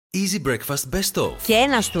Easy Breakfast Best of. Και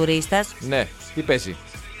ένας τουρίστας. Ναι, τι παίζει.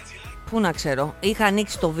 Πού να ξέρω. Είχα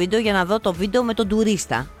ανοίξει το βίντεο για να δω το βίντεο με τον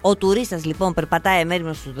τουρίστα. Ο τουρίστας λοιπόν περπατάει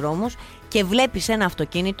εμέριμνος στους δρόμους και βλέπει σε ένα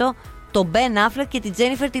αυτοκίνητο τον Μπεν Αφλεκ και την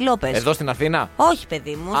Τζένιφερ τη Λόπες. Εδώ στην Αθήνα. Όχι,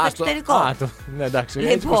 παιδί μου, στο εξωτερικό. Ναι, εντάξει.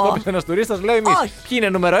 Λοιπόν. Έτσι πως το είπε ένας τουρίστας, λέω εμείς. Όχι. Ποιοι είναι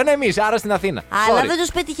νούμερο 1, εμείς, άρα στην Αθήνα. Αλλά Sorry. δεν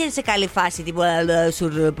τους πέτυχε σε καλή φάση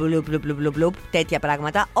τέτοια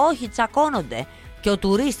πράγματα. Όχι, τσακώνονται. Και ο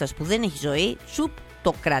τουρίστας που δεν έχει ζωή, σουπ,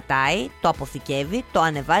 το κρατάει, το αποθηκεύει, το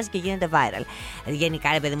ανεβάζει και γίνεται viral. Γενικά,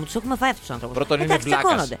 ρε παιδί μου, τους έχουμε φάει αυτούς τους άνθρωπους. Πρώτον είναι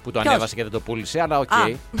βλάκας που το ανέβασε και δεν το πούλησε, αλλά οκ,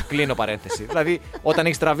 κλείνω παρένθεση. Δηλαδή, όταν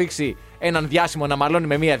έχεις τραβήξει έναν διάσημο να μαλώνει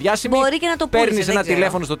με μία διάσημη, μπορεί και να το πούλησε, παίρνεις ένα ξέρω.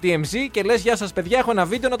 τηλέφωνο στο TMZ και λες: Γεια σας, παιδιά, έχω ένα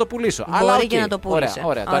βίντεο να το πουλήσω. Μπορεί Αλλά και να το πούλησε.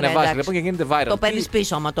 Ωραία, το ανεβάζει λοιπόν και γίνεται viral. Το παίρνεις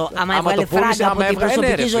πίσω. Άμα το έβγαλε πούλησε, φράγκα από την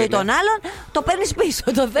προσωπική ζωή των φίλε. άλλων, το παίρνεις πίσω.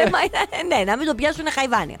 Το θέμα είναι να μην το πιάσουν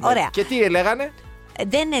χαϊβάνι. Ωραία. Και τι λέγανε.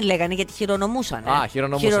 Δεν λέγανε γιατί χειρονομούσαν.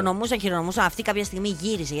 Χειρονομούσαν. Αυτή κάποια στιγμή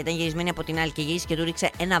γύρισε γιατί ήταν γυρισμένη από την άλλη και γύρισε και του ρίξε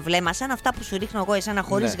ένα βλέμμα σαν αυτά που σου ρίχνω εγώ εσένα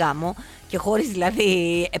χωρίς γάμο και χωρίς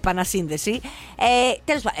δηλαδή επανασύνδεση.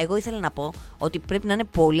 Τέλος πάντων, εγώ ήθελα να πω ότι πρέπει να είναι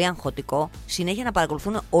πολύ αγχωτικό συνέχεια να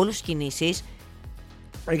παρακολουθούν όλους τις κινήσεις.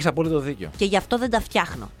 Έχεις απόλυτο δίκιο. Και γι' αυτό δεν τα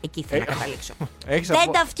φτιάχνω. Εκεί θέλω να καταλήξω.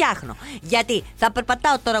 Δεν τα φτιάχνω. Γιατί θα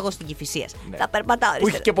περπατάω τώρα εγώ στην Κηφισίας. Ναι. Θα περπατάω. Που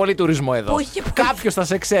έχει και πολύ τουρισμό εδώ. Κάποιος θα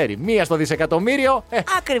σε ξέρει. Μία στο δισεκατομμύριο.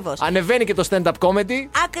 Ακριβώς. Ανεβαίνει και το stand-up comedy.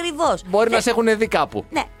 Ακριβώς. Μπορεί να σε έχουν δει κάπου.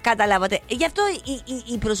 Ναι, καταλάβατε. Γι' αυτό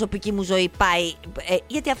η προσωπική μου ζωή πάει.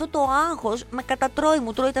 Γιατί αυτό το άγχος με κατατρώει,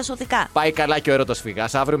 μου τρώει τα σωθικά. Πάει καλά και ο έρωτας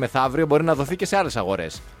φυγάς. Αύριο μεθαύριο μπορεί να δοθεί και σε άλλες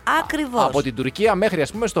αγορές. Ακριβώς. Από την Τουρκία μέχρι,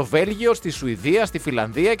 ας πούμε, στο Βέλγιο, στη Σουηδία, στη Φιλανδία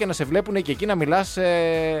και να σε βλέπουν και εκεί να μιλάς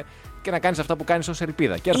και να κάνεις αυτά που κάνεις ως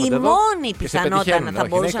ελπίδα. Και η μόνη πιθανότητα να θα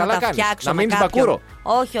μπορούσα να τα φτιάξω να με μείνεις κάποιον. μπακούρο.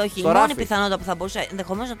 Όχι. Η μόνη πιθανότητα που θα μπορούσα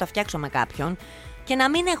ενδεχομένως να τα φτιάξω με κάποιον και να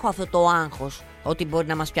μην έχω αυτό το άγχος ότι μπορεί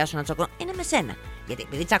να μας πιάσουν να τσακώνω είναι με σένα. Γιατί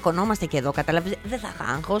επειδή τσακωνόμαστε και εδώ, καταλάβεις, δεν θα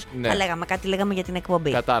είχα άγχος. Ναι. Θα λέγαμε κάτι, λέγαμε για την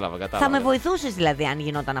εκπομπή. Κατάλαβα. Θα με βοηθούσες δηλαδή αν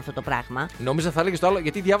γινόταν αυτό το πράγμα. Νόμιζα θα έλεγε το άλλο,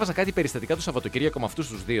 γιατί διάβαζα κάτι περιστατικά το Σαββατοκύριακο με αυτούς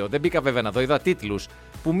τους δύο. Δεν μπήκα βέβαια να δω, είδα τίτλους.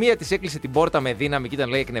 Που μία της έκλεισε την πόρτα με δύναμη και ήταν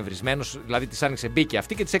λέει εκνευρισμένος, δηλαδή της άνοιξε μπήκε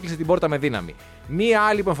αυτή και της έκλεισε την πόρτα με δύναμη. Μία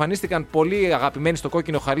άλλη που εμφανίστηκαν πολύ αγαπημένοι στο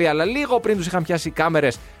κόκκινο χαλί, αλλά λίγο πριν τους είχαν πιάσει οι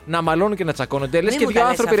κάμερες να μαλώνουν και να τσακώνονται. Λες και δύο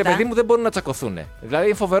άνθρωποι, ρε παιδί μου, δεν μπορούν να τσακωθούν. Δηλαδή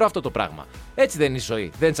είναι φοβερό αυτό το πράγμα. Έτσι δεν είναι η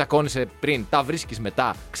ζωή. Δεν τσακώνεσαι πριν, τα βρίσκεις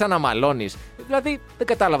μετά, ξαναμαλώνεις. Δηλαδή δεν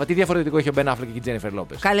κατάλαβα τι διαφορετικό έχει ο Μπεν Αφλεκ και η Τζένιφερ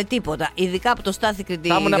Λόπες. Καλέ τίποτα. Ειδικά από το Στάθη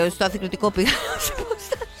κριτικό πήγα.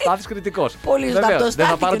 Στάθης κριτικός. Πολύ σωστά από το Δεν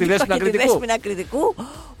θα πάρω τη δέσποινα κριτικού.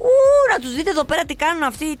 Να τους δείτε εδώ πέρα τι κάνουν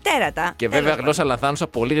αυτοί οι τέρατα. Και βέβαια, γλώσσα λανθάνουσα,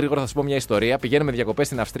 πολύ γρήγορα θα σου πω μια ιστορία. Πηγαίνουμε διακοπές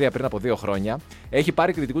στην Αυστρία πριν από 2 χρόνια. Έχει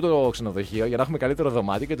πάρει κριτικού το ξενοδοχείο για να έχουμε καλύτερο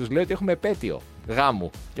δωμάτιο και τους λέει ότι έχουμε επέτειο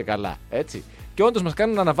γάμου και καλά. Έτσι. Και όντως μας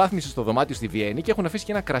κάνουν αναβάθμιση στο δωμάτιο στη Βιέννη και έχουν αφήσει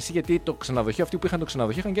και ένα κρασί γιατί το ξενοδοχείο, αυτοί που είχαν το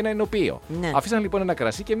ξενοδοχείο είχαν και ένα ενοποιείο. Ναι. Αφήσαν λοιπόν ένα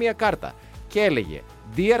κρασί και μια κάρτα. Και έλεγε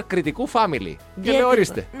Dear κριτικού family. Και Dear λέω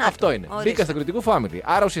ορίστε. να, αυτό είναι. ορίστε. Μπήκα στο κριτικού family.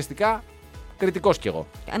 Άρα ουσιαστικά κριτικός κι εγώ.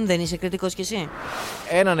 Αν δεν είσαι κριτικός κι εσύ.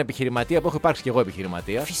 Έναν επιχειρηματία που έχω υπάρξει κι εγώ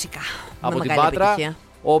επιχειρηματία. Φυσικά. Από με την μεγάλη Πάτρα. επιτυχία.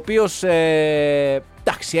 Ο οποίος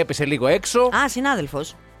εντάξει, έπεσε λίγο έξω. Α,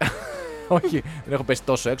 συνάδελφος. Όχι, δεν έχω πέσει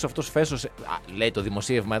τόσο έξω. Αυτός φέσωσε. Λέει το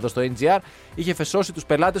δημοσίευμα εδώ στο NGR. Είχε φεσώσει τους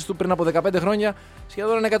πελάτες του πριν από 15 χρόνια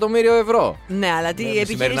σχεδόν 1 εκατομμύριο ευρώ. Ναι, αλλά τι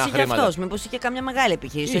επιχείρηση είχε αυτός. Μήπως είχε καμιά μεγάλη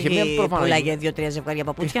επιχείρηση. Είχε Όχι μια πολλά για 2-3 ζευγάρια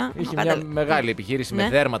παπούτσια. Είχε μια μεγάλη επιχείρηση με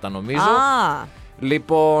δέρματα νομίζω. Α,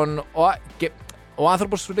 Λοιπόν, ο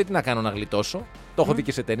άνθρωπος σου λέει τι να κάνω να γλιτώσω. Το έχω δει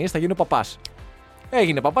και σε ταινίες, θα γίνω παπάς.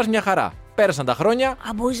 Έγινε παπάς μια χαρά. Πέρασαν τα χρόνια.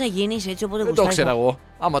 α, μπορείς να γίνεις έτσι όποτε Δεν το γουστάρεις. ήξερα εγώ.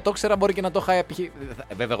 Άμα το ήξερα, μπορεί και να το είχα επιχειρήσει.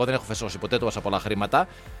 Βέβαια, εγώ δεν έχω φεσώσει ποτέ τόσα πολλά χρήματα.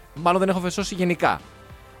 Μάλλον δεν έχω φεσώσει γενικά.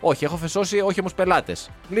 Όχι, έχω φεσώσει όχι όμως πελάτες.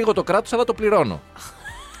 Λίγο το κράτος, αλλά το πληρώνω.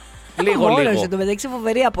 Λίγο. Μόνος, εν τω μεταξύ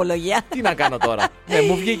φοβερή απολογία. Τι να κάνω τώρα. Ναι,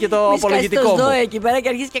 μου βγήκε το Μη απολογητικό σκάσεις το μου. ΣΔΟΕ εκεί πέρα και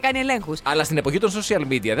αρχίσει και κάνει ελέγχους. Αλλά στην εποχή των social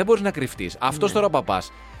media δεν μπορείς να κρυφτείς. Αυτός τώρα ο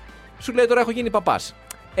παπάς σου λέει τώρα έχω γίνει παπάς.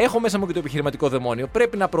 Έχω μέσα μου και το επιχειρηματικό δαιμόνιο.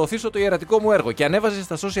 Πρέπει να προωθήσω το ιερατικό μου έργο. Και ανέβαζε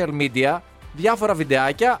στα social media διάφορα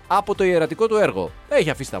βιντεάκια από το ιερατικό του έργο. Έχει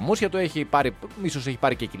αφήσει τα μουσια του, έχει πάρει, ίσως έχει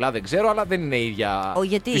πάρει και κιλά, δεν ξέρω, αλλά δεν είναι η ίδια.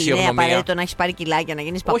 Γιατί είναι φυσιογνωμία. απαραίτητο να έχει πάρει κιλάκια να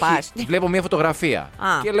γίνει παπάς. Όχι, βλέπω μια φωτογραφία.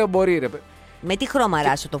 Και λέω μπορεί ρε. Με τι χρώμα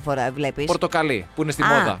ράσο το φορά, βλέπεις. Πορτοκαλί, που είναι στη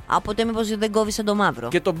μόδα. Οπότε μήπως δεν κόβησε το μαύρο.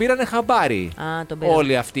 Και τον πήρανε χαμπάρι. Τον πήρανε.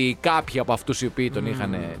 Όλοι αυτοί, κάποιοι από αυτούς οι οποίοι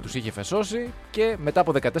τους είχε φεσώσει και μετά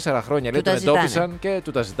από 14 χρόνια λέει, τον εντόπισαν και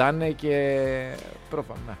του τα ζητάνε και.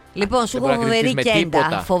 Προφανά. Λοιπόν, σου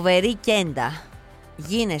έχω φοβερή κέντα.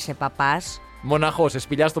 Γίνεσαι παπάς. Μοναχός,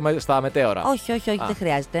 σπηλιά στα μετέωρα. Όχι, δεν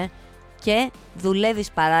χρειάζεται. Και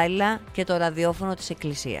δουλεύεις παράλληλα και το ραδιόφωνο της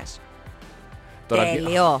εκκλησίας.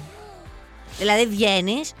 Τέλειο. Δηλαδή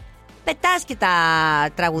βγαίνει, πετάς και τα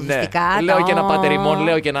τραγουδιστικά. Ναι. Λέω και ένα πατερημόν,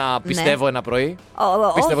 λέω και να πιστεύω ένα πρωί.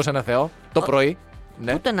 Πιστεύω σε ένα Θεό. Το πρωί.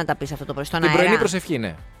 Ναι. Πού να τα πει αυτό το πρωί, στον Την αέρα. πρωινή προσευχή,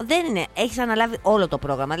 ναι. Δεν είναι. Έχεις αναλάβει όλο το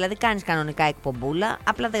πρόγραμμα. Δηλαδή κάνεις κανονικά εκπομπούλα.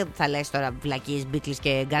 Απλά δεν θα λες τώρα βλακίες, Beatles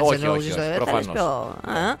και Guns N' Roses. Όχι, προφανώς.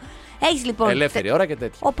 Έχεις λοιπόν. Ελεύθερη ώρα και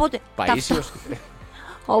τέτοια. Οπότε. Παΐσιος.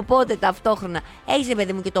 Οπότε ταυτόχρονα έχεις,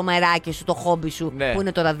 παιδί μου, και το μεράκι σου, το χόμπι σου, Ναι. που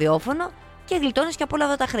είναι το ραδιόφωνο, και γλιτώνεις και από όλα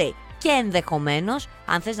αυτά τα χρέη. Και ενδεχομένως,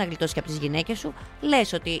 αν θες να γλιτώσεις και από τις γυναίκες σου,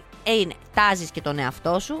 λες ότι τάζεις και τον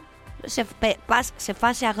εαυτό σου, πας σε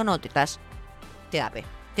φάση αγνότητας. Τι θα πει,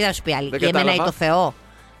 τι θα σου πει άλλη, Δεν για μένα ή κατάλαβα. το Θεό.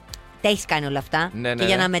 Τα έχεις κάνει όλα αυτά. Ναι, Και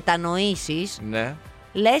για να μετανοήσεις, Ναι.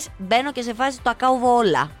 λες, μπαίνω και σε φάση τα κόβω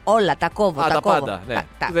όλα. Όλα, τα κόβω. Τα κόβω. πάντα. Ναι.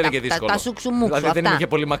 Δεν είναι και δύσκολο. Τα σουξουμούξου. Δηλαδή δεν αυτά. είναι και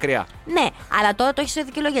πολύ μακριά. Ναι, αλλά τώρα το έχεις σε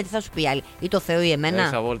δικαιολογία. Τι θα σου πει άλλη, ή το Θεό ή εμένα.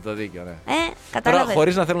 Έχει απόλυτο δίκιο, ναι. Τώρα, Κατάλαβες.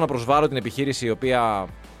 χωρίς να θέλω να προσβάλλω την επιχείρηση η οποία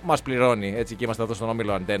μας πληρώνει, έτσι, και είμαστε εδώ στον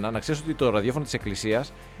Όμιλο Αντένα, να ξέρεις ότι το ραδιόφωνο της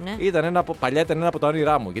Εκκλησίας Ναι. παλιά ήταν ένα από τα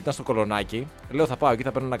όνειρά μου. Γιατί ήταν στο Κολονάκι. Λέω θα πάω εκεί,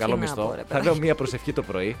 θα παίρνω ένα καλό να μισθό. πω, ρε, Θα λέω μία προσευχή το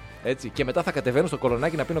πρωί. Έτσι, και μετά θα κατεβαίνω στο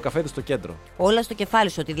Κολονάκι να πίνω καφέδες στο κέντρο. Όλα στο κεφάλι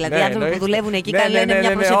σου. Ότι δηλαδή οι Ναι, άνθρωποι που εννοείται. δουλεύουν εκεί Ναι, λένε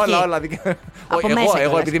μια προσευχή. όλα. Από μέσα Εγώ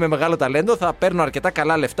κιόλας. επειδή είμαι μεγάλο ταλέντο, θα παίρνω αρκετά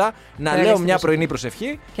καλά λεφτά να Θα λέω λες μια την πρωινή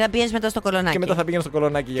προσευχή Και θα πηγαίνεις μετά στο κολονάκι. και μετά θα πηγαίνω στο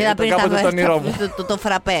Κολονάκι. Και Γιατί θα ήταν πίνεις κάποτε το όνειρό μου. το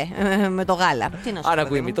φραπέ με το γάλα. Τι να σου Αν πω, ακούει η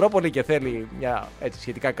παιδί μου. Μητρόπολη και θέλει μια έτσι,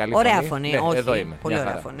 σχετικά καλή Ωραία φωνή. Ναι, όχι. εδώ είμαι. Πολύ μια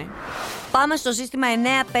ωραία χαρά. φωνή. Πάμε στο σύστημα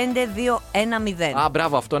 95210. Α,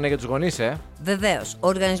 μπράβο, αυτό είναι για τους γονείς, Βεβαίως. Ο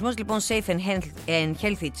οργανισμός λοιπόν Safe and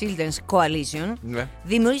Healthy Children's Coalition Ναι.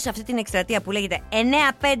 δημιούργησε αυτή την εκστρατεία που λέγεται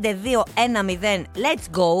 95210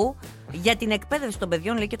 Let's Go για την εκπαίδευση των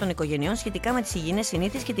παιδιών, λέει, και των οικογενειών σχετικά με τις υγιεινές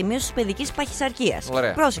συνήθειες και τη μείωση της παιδικής παχυσαρκίας.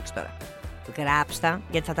 Ωραία. Πρόσεξε τώρα. Γράψτα,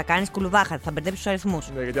 γιατί θα τα κάνεις κουλουβάχα, θα μπερδέψεις τους αριθμούς.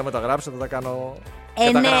 Ναι, γιατί άμα τα γράψω θα τα κάνω. κατά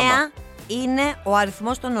 9 γράμμα. είναι ο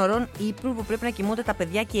αριθμός των ωρών ύπνου που πρέπει να κοιμούνται τα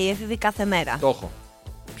παιδιά και οι έφηβοι κάθε μέρα. Το έχω.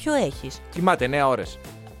 Ποιο έχεις? Κοιμάται 9 ώρες.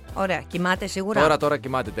 Ωραία, κοιμάται σίγουρα. Τώρα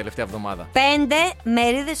κοιμάται τελευταία εβδομάδα. 5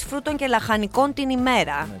 μερίδες φρούτων και λαχανικών την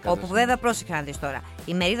ημέρα. Ναι, όπου κάτσε. βέβαια πρόσεξε να δεις τώρα.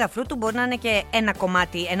 Η μερίδα φρούτου μπορεί να είναι και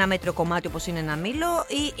ένα μέτριο κομμάτι όπως είναι ένα μήλο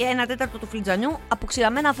ή 1/4 του φλιτζανιού από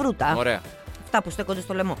ξηραμένα φρούτα. Ωραία. Αυτά που στέκονται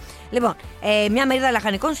στο λαιμό. Λοιπόν, μια μερίδα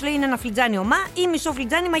λαχανικών σου λέει είναι ένα φλιτζάνι ομά ή μισό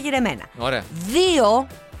φλιτζάνι μαγειρεμένα. Ωραία. 2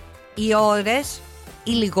 οι ώρες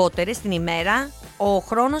ή λιγότερες την ημέρα ο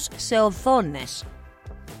χρόνος σε οθόνες.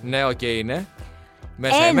 Ναι, οκ, είναι.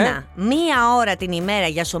 Μέσα είμαι. Μία ώρα την ημέρα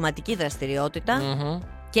για σωματική δραστηριότητα Μμμ.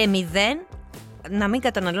 και 0 να μην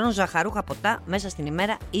καταναλώνω ζαχαρούχα ποτά μέσα στην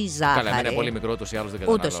ημέρα ή ζάχαρη. Καλά, εμένα είναι πολύ μικρό, ούτως ή άλλως δεν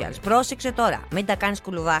Ούτως καταναλώνει. ή άλλως. Πρόσεξε τώρα, μην τα κάνεις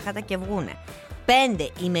κουλουβάχατα και βγούνε. 5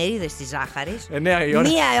 ημερίδες της ζάχαρης. 9 η ώρα.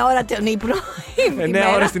 Μία ώρα τον ύπνο.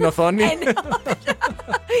 9 ώρες στην οθόνη.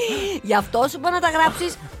 Γι' αυτό σου πω να τα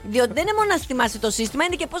γράψεις, διότι δεν είναι μόνο να θυμάσαι το σύστημα,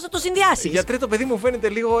 είναι και πώς θα το συνδυάσεις. Για τρίτο παιδί μου φαίνεται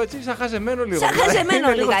λίγο έτσι, σαν χαζεμένο λίγο. Σαν χαζεμένο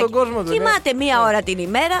Είναι λίγο στον λιγάκι. κόσμο του. ναι. Κοιμάται μία ώρα την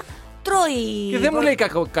ημέρα, τρώει. Και δεν μου λέει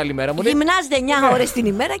καλημέρα, μου λέει. Γυμνάζεται 9 Ναι. ώρες την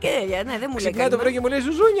ημέρα και ναι, δεν μου λέει. Ξυπνάει το πρωί και μου λέει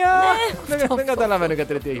Ζουζούνια! Ναι, αυτό. Δεν καταλαβαίνω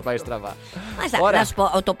γιατί τι έχει πάει στραβά. Μάλιστα, Ωραία. να σου πω,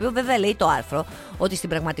 το οποίο βέβαια λέει το άρθρο ότι στην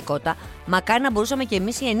πραγματικότητα μακάρι να μπορούσαμε και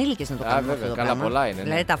εμείς οι ενήλικες να το κάνουμε βέβαια, αυτό το καλά, πράγμα. πολλά είναι, ναι.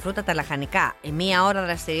 Δηλαδή τα φρούτα, τα λαχανικά, η μία ώρα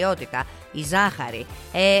δραστηριότητα, η ζάχαρη.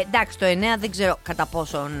 Εντάξει, το 9 δεν ξέρω κατά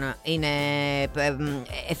πόσον είναι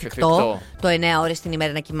εφικτό Εφικτό. το 9 ώρες την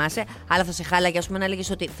ημέρα να κοιμάσαι, αλλά θα σε χάλαγε, ας πούμε, να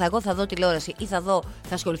λέγεις ότι εγώ θα δω τηλεόραση ή θα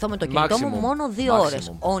ασχοληθώ με το κινητό μου Maximum. μόνο 2 Maximum.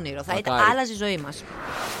 ώρες. Όνειρο. Θα ήταν Μακάρι. άλλαζε η ζωή μας.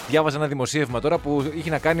 Διάβαζα ένα δημοσίευμα τώρα που είχε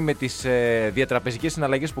να κάνει με τις διατραπεζικές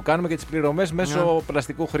συναλλαγές που κάνουμε και τις πληρωμές μέσω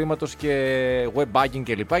πλαστικού χρήματος και web banking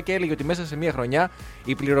κλπ. Και έλεγε ότι μέσα σε μία χρονιά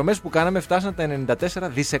οι πληρωμές που κάναμε φτάσαν τα 94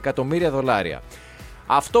 δισεκατομμύρια δολάρια.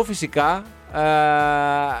 Αυτό φυσικά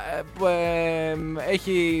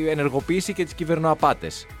έχει ενεργοποιήσει και τις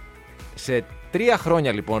κυβερνοαπάτες. Σε 3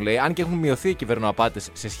 χρόνια λοιπόν, λέει, αν και έχουν μειωθεί οι κυβερνοαπάτες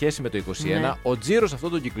σε σχέση με το 2021, Ναι. ο τζίρος αυτών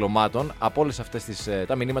των κυκλωμάτων από όλες αυτές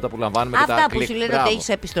τα μηνύματα που λαμβάνουμε και τα Αυτά που κλικ, σου λένε μπράβο, ότι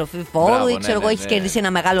έχει επιστροφή φόρου Μπράβο, ή ναι, ξέρω εγώ, ναι, έχει ναι. κερδίσει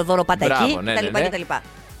ένα μεγάλο δώρο πάτα Μπράβο, εκεί ναι, ναι, κτλ. ναι. κτλ.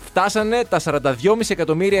 Φτάσανε τα 42,5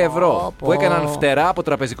 εκατομμύρια ευρώ Πω. που έκαναν φτερά από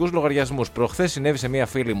τραπεζικούς λογαριασμούς. Προχθές συνέβη σε μία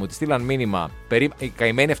φίλη μου, τη στείλαν μήνυμα. Η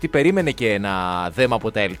καημένη αυτή περίμενε και ένα δέμα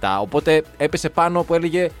από τα ΕΛΤΑ. Οπότε έπεσε πάνω που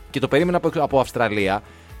έλεγε και το περίμενε από Αυστραλία.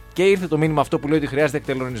 Και ήρθε το μήνυμα αυτό που λέει ότι χρειάζεται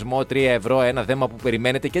εκτελονισμό 3 ευρώ, ένα δέμα που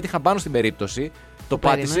περιμένετε. Και έτυχαν πάνω στην περίπτωση. Το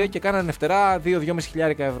πάτησε περίμενε. και κάνανε φτερά 2-2,5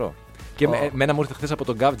 χιλιάρικα ευρώ. Και μένα μου ήρθε χθες από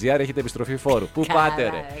τον GovGR, έχετε επιστροφή φόρου. Πού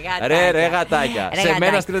πάτε, ρε γατάκια. Σε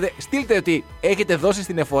μένα στείλτε ότι έχετε δώσει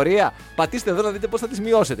στην εφορία, πατήστε εδώ να δείτε πώς θα τις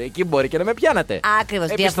μειώσετε. Εκεί μπορεί και να με πιάνατε. Ακριβώς,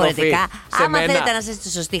 διαφορετικά. Άμα θέλετε να είστε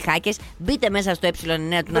σωστοί hackers, μπείτε μέσα στο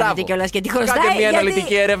ε9 του να δείτε κιόλας και τι χρωστάει. Κάντε μια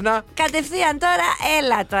αναλυτική έρευνα. Κατευθείαν τώρα,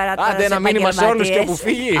 έλα τώρα. Άντε ένα μήνυμα σε όλους και που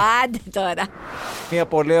φύγει. Άντε τώρα. Μια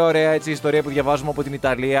πολύ ωραία ιστορία που διαβάζουμε από την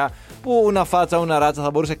Ιταλία. Που ούνα φάτσα, ούνα ράτσα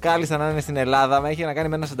θα μπορούσε κάλλιστα να είναι στην Ελλάδα. Έχει να κάνει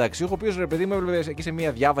με ένα συνταξιούχο, ο οποίος ρε παιδί μου έβλεπε εκεί σε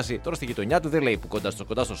μια διάβαση. Τώρα στη γειτονιά του, δεν λέει που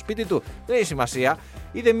κοντά στο σπίτι του, δεν έχει σημασία.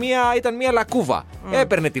 Ήταν μια λακκούβα.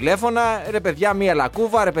 Έπαιρνε τηλέφωνα, ρε παιδιά, μια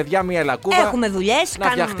λακκούβα, ρε παιδιά, μια λακκούβα. Έχουμε δουλειές. Να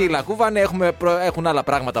φτιαχτεί η λακκούβα, ναι, έχουν άλλα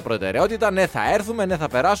πράγματα προτεραιότητα. Ναι, θα έρθουμε, ναι, θα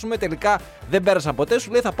περάσουμε. Τελικά δεν πέρασαν ποτέ.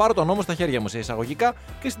 Σου λέει θα πάρω τον νόμο στα χέρια μου σε εισαγωγικά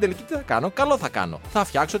και στην τελική τι θα κάνω. Καλό θα κάνω. Θα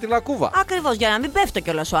φτιάξω τη λακκούβα. Ακριβώς, για να μην πέφτω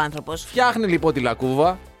κιόλας ο άνθρωπος. Φτιάχνει λοιπόν τη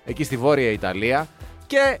λακκούβα εκεί στη Βόρεια Ιταλία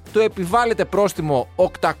και του επιβάλλεται πρόστιμο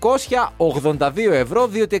 882 ευρώ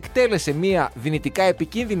διότι εκτέλεσε μια δυνητικά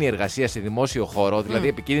επικίνδυνη εργασία σε δημόσιο χώρο, δηλαδή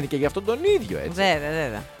επικίνδυνη και για αυτόν τον ίδιο, έτσι.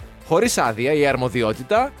 Βέβαια. Χωρίς άδεια ή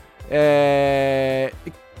αρμοδιότητα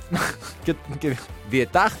και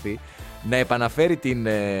διετάχθη να επαναφέρει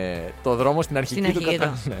το δρόμο στην αρχική του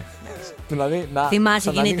κατάσταση. Δηλαδή, θυμάσαι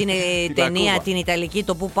εκείνη την ταινία την Ιταλική,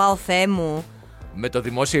 το «Πού πάω Θεέ μου». Με το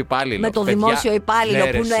δημόσιο υπάλληλο. Με το δημόσιο υπάλληλο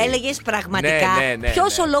ναι, που έλεγες πραγματικά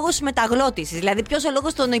ποιος ο λόγος μεταγλώτησης. Δηλαδή, ποιος ο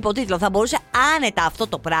λόγος των υποτίτλων. Θα μπορούσε άνετα αυτό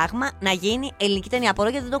το πράγμα να γίνει ελληνική ταινία. Απορώ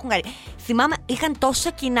γιατί δεν το έχουν κάνει. Θυμάμαι, είχαν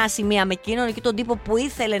τόσα κοινά σημεία με εκείνον εκεί τον τύπο που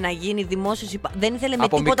ήθελε να γίνει δημόσιος υπάλληλος. Δεν ήθελε με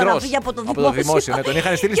τίποτα να φύγει από το δημόσιο. Από το δημόσιο, ναι, τον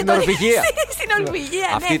είχαν στείλει στην Νορβηγία.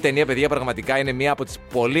 Ναι. Αυτή η ταινία, παιδιά, πραγματικά είναι μία από τις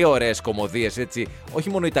πολύ ωραίες κομμωδίες. Όχι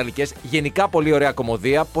μόνο ιταλικές, γενικά πολύ ωραία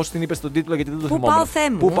κομμωδία. Πώς την είπε στον τίτλο, γιατί δεν το θυμόμαι.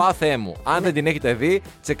 Πού πάω Θεέ μου. Αν δεν την έχετε δει,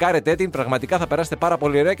 τσεκάρετε την. Πραγματικά θα περάσετε πάρα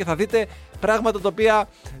πολύ ωραία και θα δείτε πράγματα τα οποία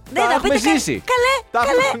τα έχουμε ζήσει.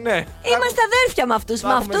 Καλέ. Ναι. Είμαστε αδέρφια με αυτούς.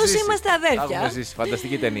 Με αυτούς είμαστε αδέρφια. Τα έχουμε ζήσει.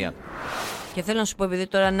 Φανταστική ταινία. Και θέλω να σου πω, επειδή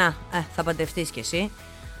τώρα θα παντευτείς κι εσύ.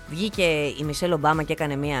 Βγήκε η Μισελ Ομπάμα και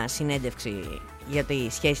έκανε μια συνέντευξη για τη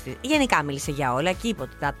σχέση της. Γενικά μίλησε για όλα και είπε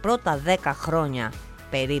ότι τα πρώτα 10 χρόνια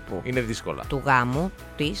περίπου είναι δύσκολα του γάμου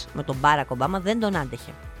της με τον Μπάρακ Ομπάμα δεν τον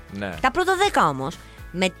άντεχε. Ναι. Τα πρώτα 10 όμως.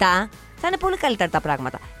 Μετά θα είναι πολύ καλύτερα τα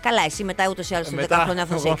πράγματα. Καλά, εσύ μετά ούτως ή άλλως σε 10 χρόνια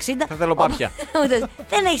θα είσαι 60. Θα θέλω πάπια.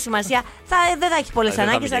 Δεν έχει σημασία. Δεν θα έχει πολλές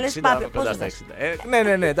ανάγκες, θα λες πάπια.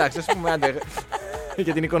 Ναι, εντάξει, ας πούμε.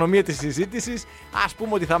 Για την οικονομία της συζήτησης, ας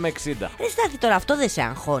πούμε ότι θα είμαι 60. Στάθη τώρα, αυτό δεν σε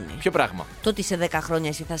αγχώνει. Ποιο πράγμα? Το ότι σε 10 χρόνια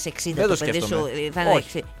εσύ θα είσαι 60, δεν το παιδί σου θα είναι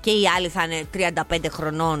 60. Και οι άλλοι θα είναι 35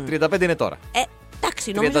 χρονών. 35 είναι τώρα.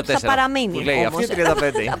 Εντάξει, νομίζω ότι θα παραμείνει. Που λέει όμως. αυτή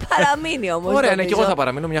 35. Θα παραμείνει όμως. Ωραία, ναι, και εγώ θα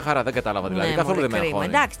παραμείνω μια χαρά. Δεν κατάλαβα δηλαδή. Καθόλου δεν με αγχώνει.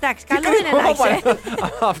 Εντάξει, καλό είναι να είσαι.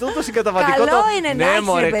 Αυτό το συγκαταβατικό. Καλό είναι να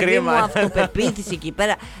είσαι. Ναι, παιδί μου, αυτοπεποίθηση εκεί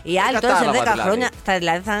πέρα. Οι άλλοι τώρα σε 10 χρόνια θα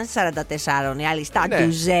είναι 44. Οι άλλοι στα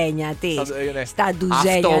ντουζένια τη. Στα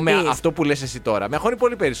ντουζένια τη. Αυτό που λες εσύ τώρα με αγχώνει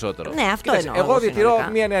πολύ περισσότερο. Ναι, αυτό εννοώ. Εγώ διατηρώ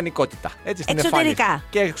μια νεανικότητα. Εξωτερικά.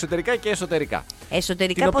 Και εξωτερικά και εσωτερικά.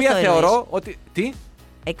 Εσωτερικά την οποία θεωρώ ότι. Τι?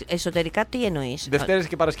 Εσωτερικά τι εννοείς? Δευτέρες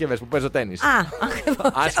και Παρασκευές που παίζω τένις.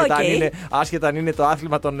 Άσχετα αν είναι το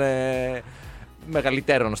άθλημα των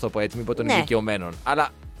μεγαλύτερων, να το πω έτσι, μην πω των ηλικιωμένων.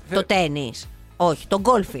 Το τένις. Όχι, το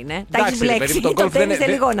γκολφ είναι. Τα έχεις μπλέξει. Το τένις είναι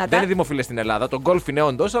λιγόνατα. Δεν είναι δημοφιλές στην Ελλάδα. Το γκολφ είναι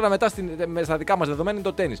όντως, αλλά μετά στα δικά μας δεδομένα είναι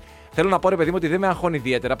το τένις. Θέλω να πω, ρε παιδί μου, ότι δεν με αγχώνει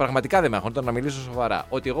ιδιαίτερα. Πραγματικά δεν με αγχώνει, να μιλήσω σοβαρά.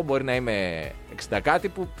 Ότι εγώ μπορεί να είμαι 60 κάτι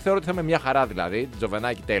που θεωρώ ότι θα είμαι μια χαρά δηλαδή,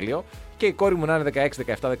 τζοβενάκι τέλειο, και η κόρη μου να είναι 16,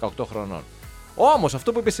 17, 18 χρονών. Όμως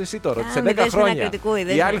αυτό που είπες εσύ τώρα, ότι σε 10 χρόνια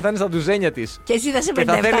η άλλη θα είναι στα ντουζένια της και εσύ θα σε και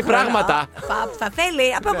θα θέλει πράγματα. Θα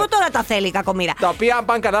θέλει, από τώρα τα θέλει η κακομοίρα. Τα οποία αν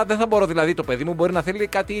πάνε καλά δεν θα μπορώ, δηλαδή το παιδί μου μπορεί να θέλει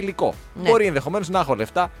κάτι υλικό. Μπορεί ενδεχομένως να έχω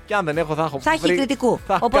λεφτά και αν δεν έχω θα έχω. Θα έχει κριτικού.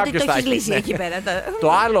 Οπότε το έχει λύσει εκεί πέρα.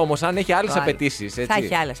 Το άλλο όμως, αν έχει άλλες απαιτήσεις. Θα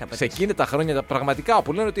έχει άλλες απαιτήσεις. Σε εκείνη τα χρόνια πραγματικά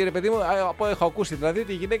όπου λένε ότι ρε παιδί μου, έχω ακούσει δηλαδή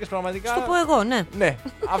ότι οι γυναίκες πραγματικά. Στο πω εγώ, ναι. Ναι,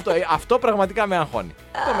 αυτό πραγματικά με αγχώνει.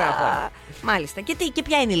 Μάλιστα. Και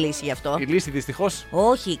ποια είναι η λύση γι' αυτό? Η λύση δυστυχώς.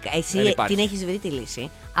 Όχι, εσύ την έχεις βρει τη λύση.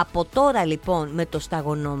 Από τώρα λοιπόν με το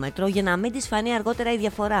σταγονόμετρο για να μην της φανεί αργότερα η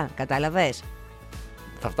διαφορά. Κατάλαβες?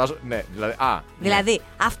 Θα φτάσω. Ναι, δηλαδή. Δηλαδή,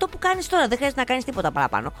 αυτό που κάνεις τώρα δεν χρειάζεται να κάνεις τίποτα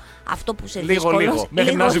παραπάνω. Αυτό που σε λίγο.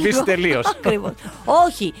 Μέχρι να σβήσει τελείως. Ακριβώς.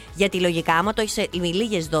 Όχι, γιατί λογικά, άμα το έχεις σε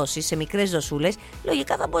λίγες δόσεις, σε μικρές δοσούλες,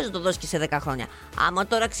 λογικά θα μπορείς να το δώσεις και σε 10 χρόνια. Άμα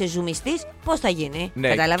τώρα ξεζουμιστείς, πώς θα γίνει? Ναι,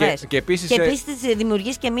 καταλαβες? Και επίσης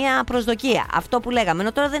δημιουργείς και μία προσδοκία. Αυτό που λέγαμε.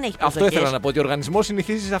 Ενώ τώρα δεν έχει προσδοκίες. Αυτό ήθελα να πω. Ότι ο οργανισμός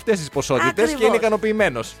συνηθίζει σε αυτές τις ποσότητες και είναι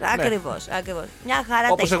ικανοποιημένος. Ακριβώς. Μια χαρά.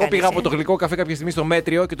 Όπως εγώ πήγα από το γλυκό καφέ κάποια στιγμή στο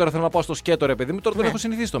μέτριο και τώρα θέλω να πάω στο σκέτο, ρε παιδί μου. Τώρα δεν έχω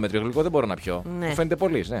συνηθίσει το μέτριο γλυκό, δεν μπορώ να πιω. Μου φαίνεται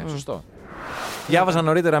πολύ, ναι, σωστό. Διάβαζα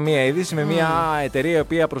νωρίτερα μία είδηση με μία εταιρεία η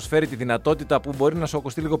οποία προσφέρει τη δυνατότητα που μπορεί να σου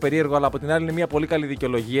ακουστεί λίγο περίεργο, αλλά από την άλλη είναι μία πολύ καλή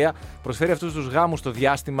δικαιολογία. Προσφέρει αυτούς τους γάμους στο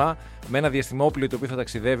διάστημα με ένα διαστημόπλοιο το οποίο θα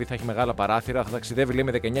ταξιδεύει, θα έχει μεγάλα παράθυρα, θα ταξιδεύει λέει,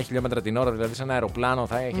 με 19 χιλιόμετρα την ώρα, δηλαδή σε ένα αεροπλάνο,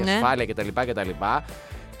 θα έχει ασφάλεια κτλ.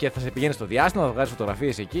 Και θα σε πηγαίνει στο διάστημα, θα βγάζει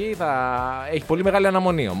φωτογραφίες εκεί. Θα έχει πολύ μεγάλη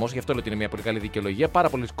αναμονή όμως. Γι' αυτό λέω ότι είναι μια πολύ καλή δικαιολογία. Πάρα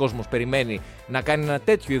πολλοί κόσμος περιμένει να κάνει ένα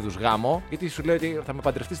τέτοιο είδους γάμο. Γιατί σου λέει ότι θα με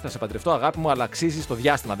παντρευτείς, θα σε παντρευτώ, αγάπη μου, αλλά αξίζεις το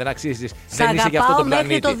διάστημα. Δεν αξίζεις. Δεν είσαι για αυτό το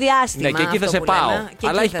πλανήτη. Το διάστημα, ναι, και εκεί θα σε πάω.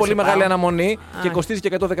 Αλλά έχει πολύ μεγάλη αναμονή και κοστίζει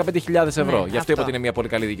και 115.000 ευρώ. Γι' αυτό είπα ότι είναι μια πολύ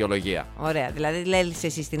καλή δικαιολογία. Ωραία. Δηλαδή λέει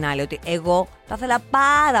εσύ στην άλλη ότι εγώ θα ήθελα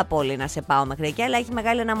πάρα πολύ να σε πάω μέχρι εκεί, αλλά έχει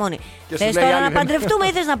μεγάλη αναμονή. Θες τώρα να παντρευτούμε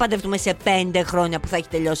ή θες να παντρευτούμε σε 5 χρόνια που θα έχει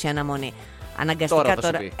τελειώσει η αναμονή? Αναγκαστικά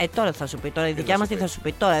τώρα θα σου πει. Τώρα η δικιά μας τι θα σου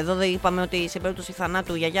πει. Τώρα εδώ δεν είπαμε ότι σε περίπτωση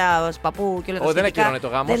θανάτου γιαγιά, παππού και όλα αυτά. Δεν ακυρώνει το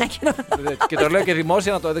γάμο. Και το λέω και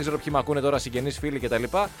δημόσια, δεν ξέρω ποιοι με ακούνε τώρα, συγγενείς, φίλοι κτλ.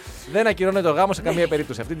 Δεν ακυρώνει το γάμο σε καμία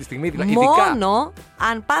περίπτωση. Αυτή τη στιγμή δηλαδή. Μόνο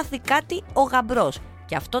αν πάθει κάτι ο γαμπρός.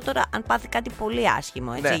 Και αυτό τώρα, αν πάθει κάτι πολύ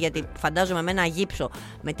άσχημο, έτσι, γιατί φαντάζομαι με ένα γύψο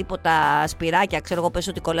με τίποτα σπυράκια, ξέρω εγώ, πες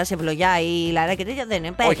ότι κολλάς ευλογιά ή λαρά και τέτοια, δεν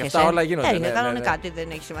είναι. Όχι, αυτά όλα γίνονται. Κανονικά, δεν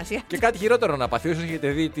έχει σημασία. Και κάτι χειρότερο να πάθει. Όσοι έχετε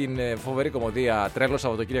δει την φοβερή κομμωδία Τρέλο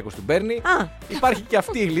Σαββατοκύριακο του Μπέρνη, υπάρχει και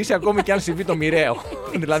αυτή η λύση, ακόμη και αν συμβεί το μοιραίο.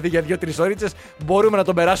 Δηλαδή για 2-3 ώρες μπορούμε να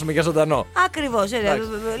τον περάσουμε για ζωντανό. Ακριβώς.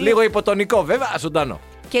 Λίγο υποτονικό, βέβαια, ζωντανό.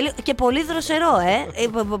 Και πολύ δροσερό,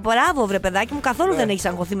 Μπράβο, βρε παιδάκι μου, καθόλου δεν έχεις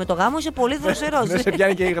αγχωθεί με το γάμο, είσαι πολύ δροσερός. Δεν σε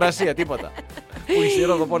πιάνει και η υγρασία, τίποτα. Που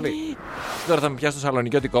ισχυρό εδώ πολύ. Τώρα θα με πιάσει το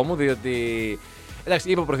σαλονικιώτικό μου, διότι. Εντάξει,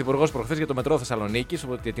 είπε ο Πρωθυπουργός προχθές για το μετρό Θεσσαλονίκης,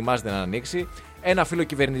 ότι ετοιμάζεται να ανοίξει. Ένα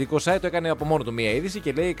φιλοκυβερνητικό site το έκανε από μόνο του μία είδηση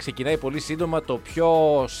και λέει: ξεκινάει πολύ σύντομα το πιο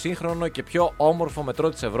σύγχρονο και πιο όμορφο μετρό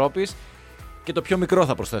της Ευρώπης. Και το πιο μικρό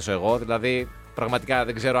θα προσθέσω εγώ. Δηλαδή, πραγματικά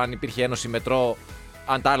δεν ξέρω αν υπήρχε ένωση μετρό.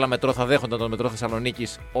 Αν τα άλλα μετρό θα δέχονταν το μετρό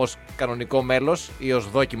Θεσσαλονίκης ως κανονικό μέλος ή ως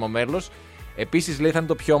δόκιμο μέλος. Επίσης λέει θα είναι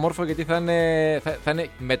το πιο όμορφο γιατί θα είναι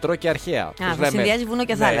μετρό και αρχαία. Θα συνδυάζει βουνό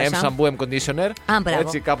και θάλασσα. Ναι, M-Shampoo, M-Conditioner.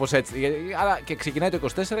 Έτσι, κάπως έτσι. Αλλά και ξεκινάει το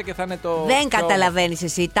 24 και θα είναι το. Δεν καταλαβαίνεις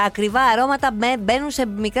εσύ. Τα ακριβά αρώματα μπαίνουν σε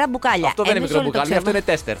μικρά μπουκάλια. Αυτό δεν είναι μικρό μπουκάλι, αυτό είναι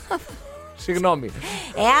τέστερ. Συγγνώμη.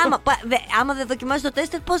 Άμα δεν δοκιμάζει το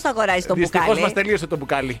τέστερ, πώς θα αγοράσει το μπουκάλι? Δυστυχώς μας τελείωσε το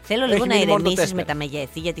μπουκάλι. Θέλω λίγο να ηρεμήσεις με τα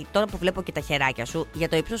μεγέθη, γιατί τώρα που βλέπω και τα χεράκια σου, για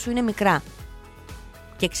το ύψος σου είναι μικρά.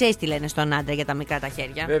 Και ξέρεις τι λένε στον άντρα για τα μικρά τα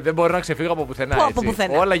χέρια. Δεν μπορώ να ξεφύγω από πουθενά.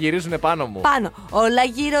 Όλα γυρίζουν πάνω μου. Όλα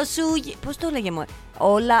γύρω σου. Πώς το έλεγε μου?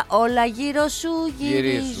 Όλα γύρω σου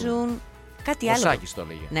γυρίζουν. Κάτι άλλο. Ο Σάκης το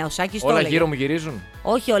έλεγε. Ναι, ο Σάκης το έλεγε. Όλα γύρω μου γυρίζουν.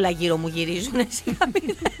 Όχι, όλα γύρω μου γυρίζουν.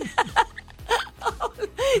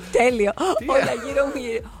 Τέλειο.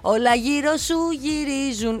 Όλα γύρω σου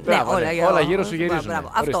γυρίζουν. Ναι, όλα γύρω σου γυρίζουν.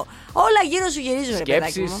 Αυτό. Όλα γύρω σου γυρίζουν.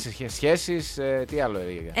 Σκέψεις, σχέσεις, τι άλλο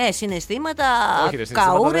έλεγε? Συναισθήματα,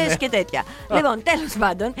 καούρες και τέτοια. Λοιπόν, τέλος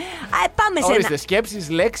πάντων, πάμε σε ένα. Σκέψεις,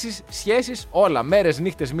 λέξεις, σχέσεις, όλα. Μέρες,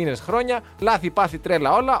 νύχτες, μήνες, χρόνια. Λάθη, πάθη,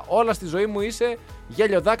 τρέλα, όλα. Όλα στη ζωή μου είσαι.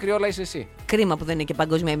 Γέλιο, δάκρυ, όλα είσαι εσύ. Κρίμα που δεν είναι και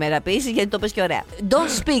Παγκόσμια ημέρα ποιήσης, γιατί το πες και ωραία.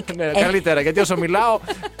 Don't speak. Ναι, καλύτερα, γιατί όσο μιλάω,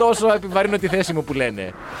 τόσο επιβαρύνω τη θέση μου που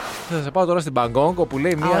λένε. Θα σε πάω τώρα στην Μπαγκόγκ, όπου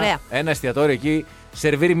λέει ένα εστιατόριο εκεί.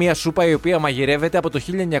 Σερβίρει μια σούπα η οποία μαγειρεύεται από το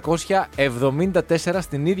 1974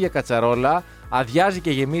 στην ίδια κατσαρόλα. Αδειάζει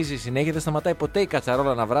και γεμίζει συνέχεια. Δεν σταματάει ποτέ η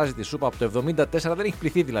κατσαρόλα να βράζει τη σούπα από το 1974. Δεν έχει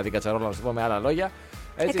πληθεί δηλαδή η κατσαρόλα, να σου πω με άλλα λόγια.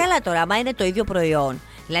 Καλά τώρα, άμα είναι το ίδιο προϊόν.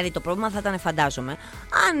 Δηλαδή το πρόβλημα θα ήταν, φαντάζομαι,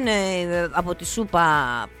 αν από τη σούπα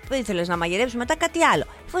ήθελες να μαγειρέψεις μετά κάτι άλλο.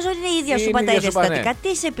 Εφόσον είναι η ίδια σούπα, τα ίδια συστατικά,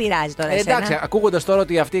 τι σε πειράζει τώρα εσένα? Εντάξει, ακούγοντας τώρα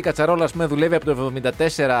ότι αυτή η κατσαρόλα δουλεύει από το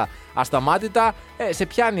 1974 ασταμάτητα, σε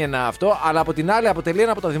πιάνει ένα αυτό. Αλλά από την άλλη αποτελεί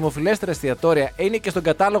ένα από τα δημοφιλέστερα εστιατόρια. Είναι και στον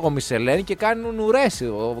κατάλογο Μισελέν και κάνουν ουρές.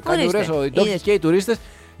 Οι ντόπιοι και οι τουρίστες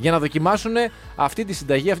για να δοκιμάσουν αυτή τη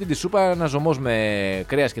συνταγή, αυτή τη σούπα, ένα ζωμός με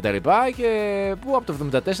κρέας κτλ. Και που από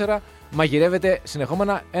το 1974 μαγειρεύεται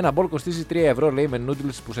συνεχόμενα. Ένα μπολ κοστίζει 3 ευρώ, λέει, με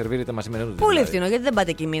noodles που σερβίρεται μαζί με noodles. Πολύ φθηνό, γιατί δεν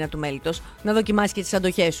πάτε και η μήνα του μέλιτος να δοκιμάσει και τις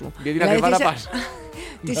αντοχές σου. Γιατί είναι ακριβά να πας.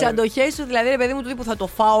 Τις αντοχές σου, δηλαδή, ρε παιδί μου, του τύπου θα το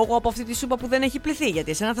φάω εγώ από αυτή τη σούπα που δεν έχει πληθεί.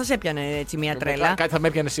 Γιατί εσένα θα σε έπιανε έτσι μια τρέλα. Κάτι θα με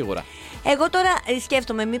έπιανε σίγουρα. Εγώ τώρα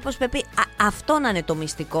σκέφτομαι, μήπως πρέπει αυτό να είναι το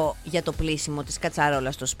μυστικό για το πλήσιμο της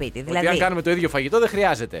κατσαρόλας στο σπίτι. Δηλαδή, αν κάνουμε το ίδιο φαγητό, δεν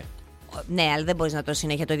χρειάζεται. Ναι, αλλά δεν μπορείς να τρως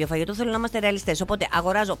συνέχεια το ίδιο φαγητό. Θέλω να είμαστε ρεαλιστές. Οπότε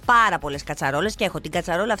αγοράζω πάρα πολλές κατσαρόλες και έχω την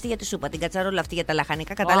κατσαρόλα αυτή για τη σούπα, την κατσαρόλα αυτή για τα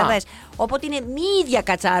λαχανικά. Κατάλαβες? Οπότε είναι μη ίδια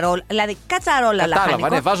κατσαρόλα. Δηλαδή κατσαρόλα λαχανικό.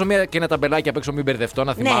 Κατάλαβα. Ναι, βάζω και ένα ταμπελάκι απ' έξω, μην μπερδευτώ,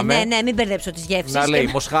 να θυμάμαι. Ναι, μην μπερδέψω τις γεύσεις. Να λέει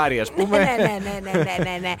μοσχάρι, ας πούμε.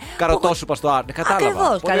 Ναι. Καροτόσουπα στο άρνη. Κατάλαβα.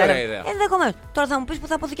 Ακριβώς. Ενδεχομένως. Τώρα θα μου πεις που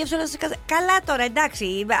θα αποθηκεύσω όλα τις κατσαρόλες. Καλά τώρα,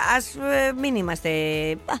 εντάξει. Ας μην είμαστε.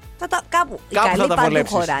 Κάπου θα τα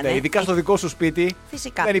βολέψεις. Ειδικά στο δικό σου σπίτι.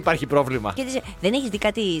 Φυσικά. Δεν υπάρχει πρόβλημα. πρόβλημα. Και δεν έχεις δει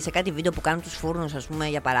κάτι, σε κάτι βίντεο που κάνουν τους φούρνους, ας πούμε,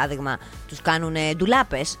 για παράδειγμα, τους κάνουν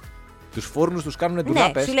ντουλάπες. Τους φούρνους τους κάνουν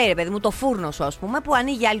ντουλάπες. Ναι, σου λέει ρε παιδί μου το φούρνο σου, ας πούμε, που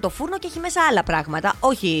ανοίγει άλλη το φούρνο και έχει μέσα άλλα πράγματα.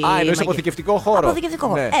 Όχι. Εννοείς αποθηκευτικό χώρο. Αποθηκευτικό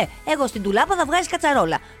χώρο. Ναι. Εγώ στην ντουλάπα θα βγάζει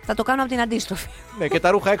κατσαρόλα. Θα το κάνω από την αντίστροφη. Ναι, και τα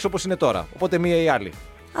ρούχα έξω όπως είναι τώρα. Οπότε μία ή άλλη.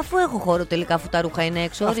 Αφού έχω χώρο τελικά, αφού τα ρούχα είναι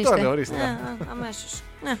έξω. Αυτό είναι, ορίστε. Ναι, αμέσως.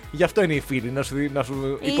 Ναι. Γι' αυτό είναι οι φίλοι, να σου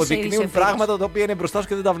Είσαι υποδεικνύουν φίλος. πράγματα τα οποία είναι μπροστά σου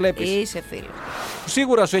και δεν τα βλέπεις. Είσαι φίλο.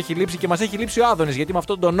 Σίγουρα σου έχει λείψει και μας έχει λείψει ο Άδωνης, γιατί με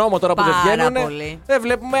αυτόν τον νόμο τώρα που δεν Πάρα βγαίνουν, πολύ. δεν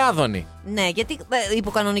βλέπουμε Άδωνη. Ναι, γιατί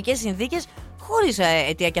υπό κανονικές συνθήκες, χωρίς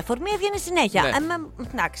αιτία και αφορμή, έβγαινε συνέχεια. Ναι.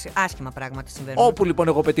 Εντάξει, άσχημα πράγματα συμβαίνουν. Όπου λοιπόν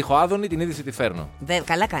εγώ πετύχω Άδωνη, την είδηση τη φέρνω.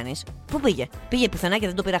 Καλά κάνεις. Πού πήγε? Πήγε πουθενά και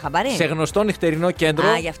δεν το πήρα χαμπάρι. Σε γνωστό νυχτερινό κέντρο.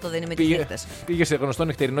 Α, γι' αυτό δεν είμαι τις νύχτες. Πήγε σε γνωστό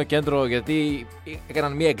νυχτερινό κέντρο γιατί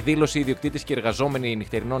έκαναν μια εκδήλωση οι ιδιοκτήτες και εργαζόμενοι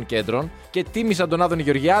νυχτερινών κέντρων και τίμησαν τον Άδωνη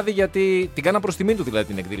Γεωργιάδη γιατί την κάναν προς τιμή του δηλαδή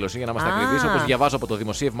την εκδήλωση για να είμαστε ακριβείς, όπως διαβάζω από το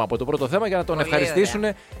δημοσίευμα από το πρώτο θέμα, για να τον Πολύ ευχαριστήσουν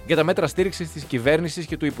για τα μέτρα στήριξης της κυβέρνησης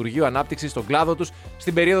και του Υπουργείου Ανάπτυξης στον κλάδο τους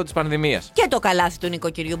στην περίοδο της πανδημίας. Και το καλάθι του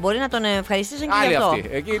νοικοκυριού μπορεί να τον ευχαριστήσουν και Άλλοι γι' αυτό. αυτοί.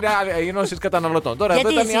 Εκεί είναι ενώσεις καταναλωτών. Τώρα Γιατί,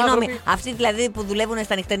 εδώ ήταν οι συγγνώμη, άνθρωποι. αυτοί δηλαδή που δουλεύουν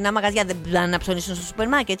στα νυχτερινά μαγαζιά δεν πάνε να ψωνίσουν στο σούπερ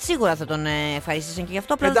μάρκετ, σίγουρα θα τον ευχαριστήσουν και γι'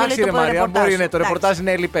 αυτό. Απλά Εντάξει, δεν ρε το λέει Μαρία, ρεπορτάζ. μπορεί, ναι, το Εντάξει. ρεπορτάζ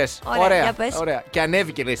είναι ελλειπές. Ωραία, για πες. Ωραία. Και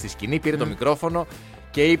ανέβηκε, λέει, στη σκηνή, πήρε το μικρόφωνο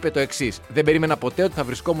και είπε το εξής: δεν περίμενα ποτέ ότι θα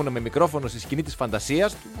βρισκόμουν με μικρόφωνο στη σκηνή της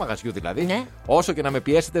φαντασίας, του μαγαζιού δηλαδή. Ναι. Όσο και να με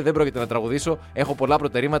πιέσετε, δεν πρόκειται να τραγουδήσω. Έχω πολλά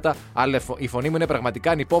προτερήματα, αλλά η φωνή μου είναι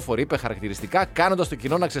πραγματικά ανυπόφορη, είπε χαρακτηριστικά, κάνοντας το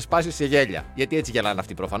κοινό να ξεσπάσει σε γέλια. Γιατί έτσι γελάνε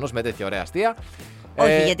αυτοί προφανώς με τέτοια ωραία αστεία.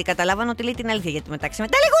 Όχι, γιατί καταλάβανε ότι λέει την αλήθεια. Γιατί μεταξύ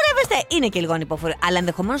μετά λιγουρεύεστε! Είναι και λίγο ανυπόφορο. Αλλά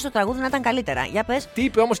ενδεχομένως το τραγούδι να ήταν καλύτερα. Για πες. Τι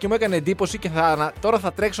είπε όμως και μου έκανε εντύπωση και τώρα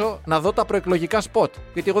θα τρέξω να δω τα προεκλογικά σποτ.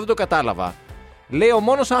 Γιατί εγώ δεν το κατάλαβα. Λέει: ο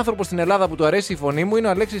μόνος άνθρωπος στην Ελλάδα που του αρέσει η φωνή μου είναι ο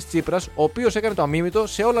Αλέξης Τσίπρας, ο οποίος έκανε το αμίμητο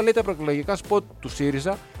σε όλα λέει τα προεκλογικά σποτ του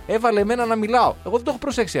ΣΥΡΙΖΑ. Έβαλε εμένα να μιλάω. Εγώ δεν το έχω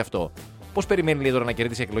προσέξει αυτό. Πώς περιμένει λέει τώρα να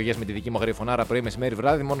κερδίσει εκλογές με τη δική μου αγριοφωνάρα πρωί, μεσημέρι,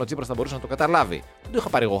 βράδυ, μόνο ο Τσίπρας θα μπορούσε να το καταλάβει. Δεν το είχα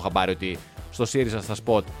πάρει εγώ χαμπάρι ότι στο ΣΥΡΙΖΑ στα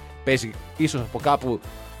σποτ παίζει ίσως από κάπου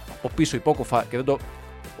από πίσω υπόκοφα και δεν το.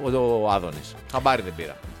 Ο Άδωνης. Χαμπάρι δεν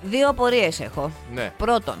πήρα. Δύο απορίες έχω. Ναι.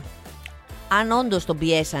 Πρώτον, αν όντως τον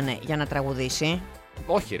πιέσανε για να τραγουδήσει.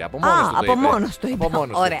 Όχι, ρε, από μόνος του. Από μόνος το είπε. Από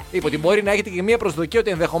μόνος του. Ωραία. Είπε ότι μπορεί να έχετε και μια προσδοκία ότι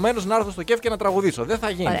ενδεχομένως να έρθω στο κέφι και να τραγουδήσω. Δεν θα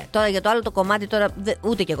γίνει. Ωραία. Τώρα για το άλλο το κομμάτι,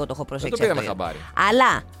 ούτε και εγώ το έχω προσέξει. Δεν το πήραμε αυτό. χαμπάρι.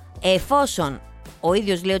 Αλλά εφόσον ο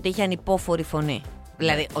ίδιος λέει ότι είχε ανυπόφορη φωνή,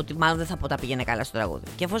 δηλαδή ότι μάλλον δεν θα πω τα πήγαινε καλά στο τραγούδι,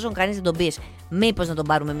 και εφόσον κανείς δεν τον πίεσε, μήπως να τον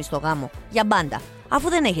πάρουμε εμείς στο γάμο για μπάντα, αφού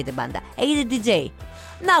δεν έχετε μπάντα, έχετε DJ.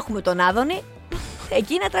 Να έχουμε τον Άδωνη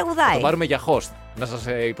εκεί να τραγουδάει. Θα το πάρουμε για host. Να σας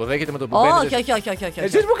υποδέχεται με τον που μπαίνετε. Όχι.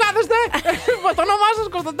 Εσείς που κάθεστε! Το όνομά σας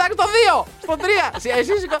Κωνσταντάκη στο 2, στο 3.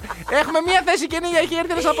 Εσείς έχουμε μία θέση καινή για έχει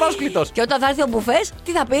έρθει ένας απρόσκλητος. Και όταν θα έρθει ο μπουφές,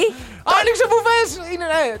 τι θα πει? Άνοιξε μπουφές!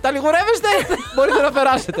 Τα λιγουρεύεστε! Μπορείτε να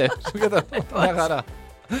περάσετε. Μια χαρά.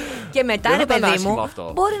 Και μετά, Δεν ρε θα ήταν παιδί άσχημο μου,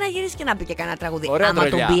 αυτό. μπορεί να γυρίσει και να πει και κανένα τραγούδι. Ωραία άμα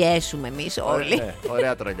τρολιά. τον πιέσουμε εμείς όλοι. Ναι,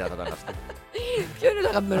 ωραία τρολιά θα ήταν αυτή. Ποιο είναι το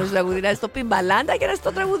αγαπημένο σου τραγούδι, να στο πει μπαλάντα και να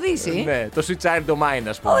στο τραγουδήσει. Ναι, το Sweet Child of Mine,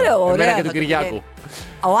 ας πούμε. Ωραία, ωραία. Εμένα και του θα το Κυριάκου. πει.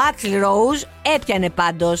 Ο Άξιλ Ροουζ έπιανε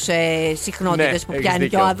πάντως συχνότητες Ναι, που έχεις πιάνει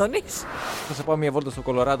δίκιο. και ο Άδωνης. Θα σε πάω μια βόλτα στο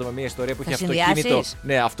Κολοράντο με μια ιστορία που Θα έχει αυτοκίνητο. συνδυάσεις?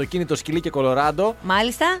 Ναι, αυτοκίνητο σκυλί και Κολοράντο.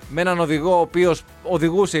 Μάλιστα. Με έναν οδηγό ο οποίος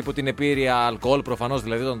οδηγούσε υπό την επίρρεια αλκοόλ, προφανώς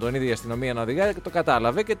δηλαδή όταν τον είδε η αστυνομία να οδηγάει, το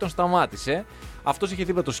κατάλαβε και τον σταμάτησε. Αυτός είχε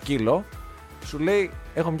δίπλα το σκύλο. Σου λέει: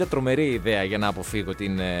 έχω μια τρομερή ιδέα για να αποφύγω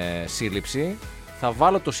την σύλληψη. Θα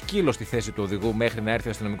βάλω το σκύλο στη θέση του οδηγού μέχρι να έρθει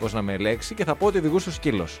ο αστυνομικός να με ελέγξει και θα πω ότι οδηγούσε ο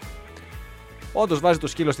σκύλος. Όντως βάζει το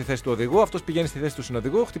σκύλο στη θέση του οδηγού, αυτός πηγαίνει στη θέση του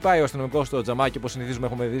συνοδηγού, χτυπάει ο αστυνομικός στο τζαμάκι όπως συνηθίζουμε,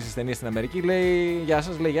 έχουμε δει στις ταινίες στην Αμερική. Λέει: γεια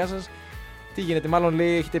σας, λέει: γεια σας. Τι γίνεται, μάλλον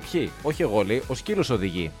λέει: έχετε πιει. Όχι εγώ, λέει: ο σκύλος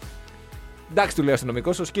οδηγεί. Εντάξει, του λέει ο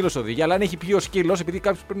αστυνομικός, ο σκύλος οδηγεί, αλλά αν έχει πιει ο σκύλος, επειδή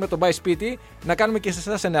κάποιος πρέπει να τον πάει σπίτι, να κάνουμε και σε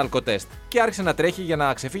εσάς ένα αλκοτέστ. Και άρχισε να τρέχει για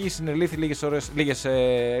να ξεφύγει, συνελήφθη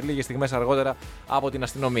λίγες στιγμές αργότερα από την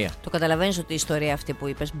αστυνομία. Το καταλαβαίνεις ότι η ιστορία αυτή που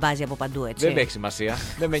είπες μπάζει από παντού, έτσι. Δεν έχει σημασία.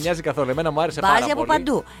 Δεν με νοιάζει καθόλου. Εμένα μου άρεσε πάρα Μπάζει πολύ. από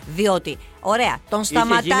παντού. Διότι, ωραία, τον Είχε γίνει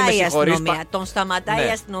σταματάει η με συγχωρείς, αστυνομία. Τον σταματάει Ναι. η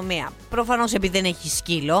αστυνομία. Προφανώς επειδή δεν έχει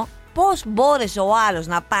σκύλο. Πώς μπόρεσε ο άλλος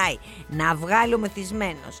να πάει να βγάλει ο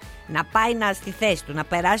μεθυσμένος, να πάει στη θέση του, να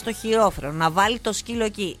περάσει το χειρόφρενο, να βάλει το σκύλο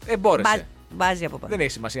εκεί. Μπόρεσε. Μπάζει από παντού. Δεν έχει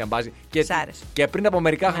σημασία αν μπάζει. Σ' άρεσε. Και πριν από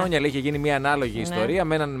μερικά Ναι. χρόνια λέει, είχε γίνει μια ανάλογη ιστορία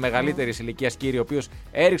με έναν μεγαλύτερη ηλικία κύριο, ο οποίος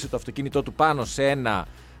έριξε το αυτοκίνητό του πάνω σε ένα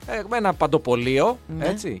παντοπολείο. Ναι.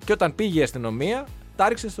 Έτσι, και όταν πήγε η αστυνομία, τα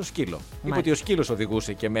ρίξε στο σκύλο. Είπε ότι ο σκύλος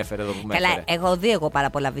οδηγούσε και με έφερε εδώ που με Καλά, έφερε. έχω δει εγώ πάρα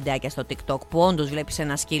πολλά βιντεάκια στο TikTok που όντως βλέπεις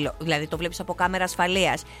ένα σκύλο. Δηλαδή το βλέπεις από κάμερα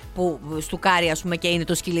ασφαλείας που στουκάρει, ας πούμε, και είναι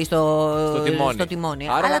το σκυλί στο τιμόνι.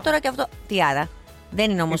 Άρα... Αλλά τώρα και αυτό. Τι άρα.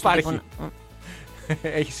 Δεν είναι όμως Υπάρχει. το τύπο.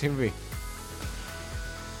 Έχει συμβεί.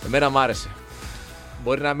 Εμένα μ' άρεσε.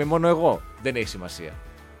 Μπορεί να είμαι μόνο εγώ. Δεν έχει σημασία.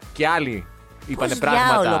 Και άλλοι είπανε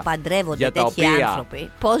πράγματα. Πώς διάολο παντρεύονται για τα τέτοιοι οποία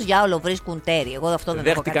άνθρωποι. Πώς διάολο βρίσκουν τέρι. Εγώ αυτό δεν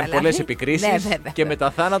έχω καταλάβει. δέχτηκαν πολλές επικρίσεις και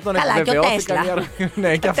μετά θάνατον επιβεβαιώθηκαν.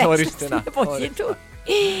 Ναι, και αυτό ορίστε να.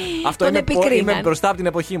 Αυτό είμαι μπροστά από την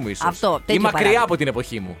εποχή μου, ίσως. Ή μακριά από την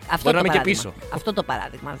εποχή μου. Μπορεί να είμαι και πίσω. Αυτό το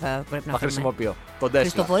παράδειγμα θα πρέπει να χρησιμοποιώ. Τον Τέσλα.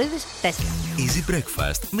 Χριστοφορίδης, Τέσλα. Easy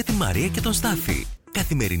Breakfast με τη Μαρία και τον Στάφη.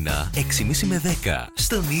 Καθημερινά 6.30 με 10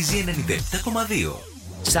 στον Easy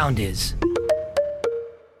 97.2. Soundies.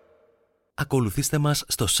 Ακολουθήστε μας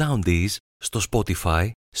στο Soundees, στο Spotify,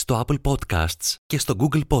 στο Apple Podcasts και στο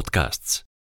Google Podcasts.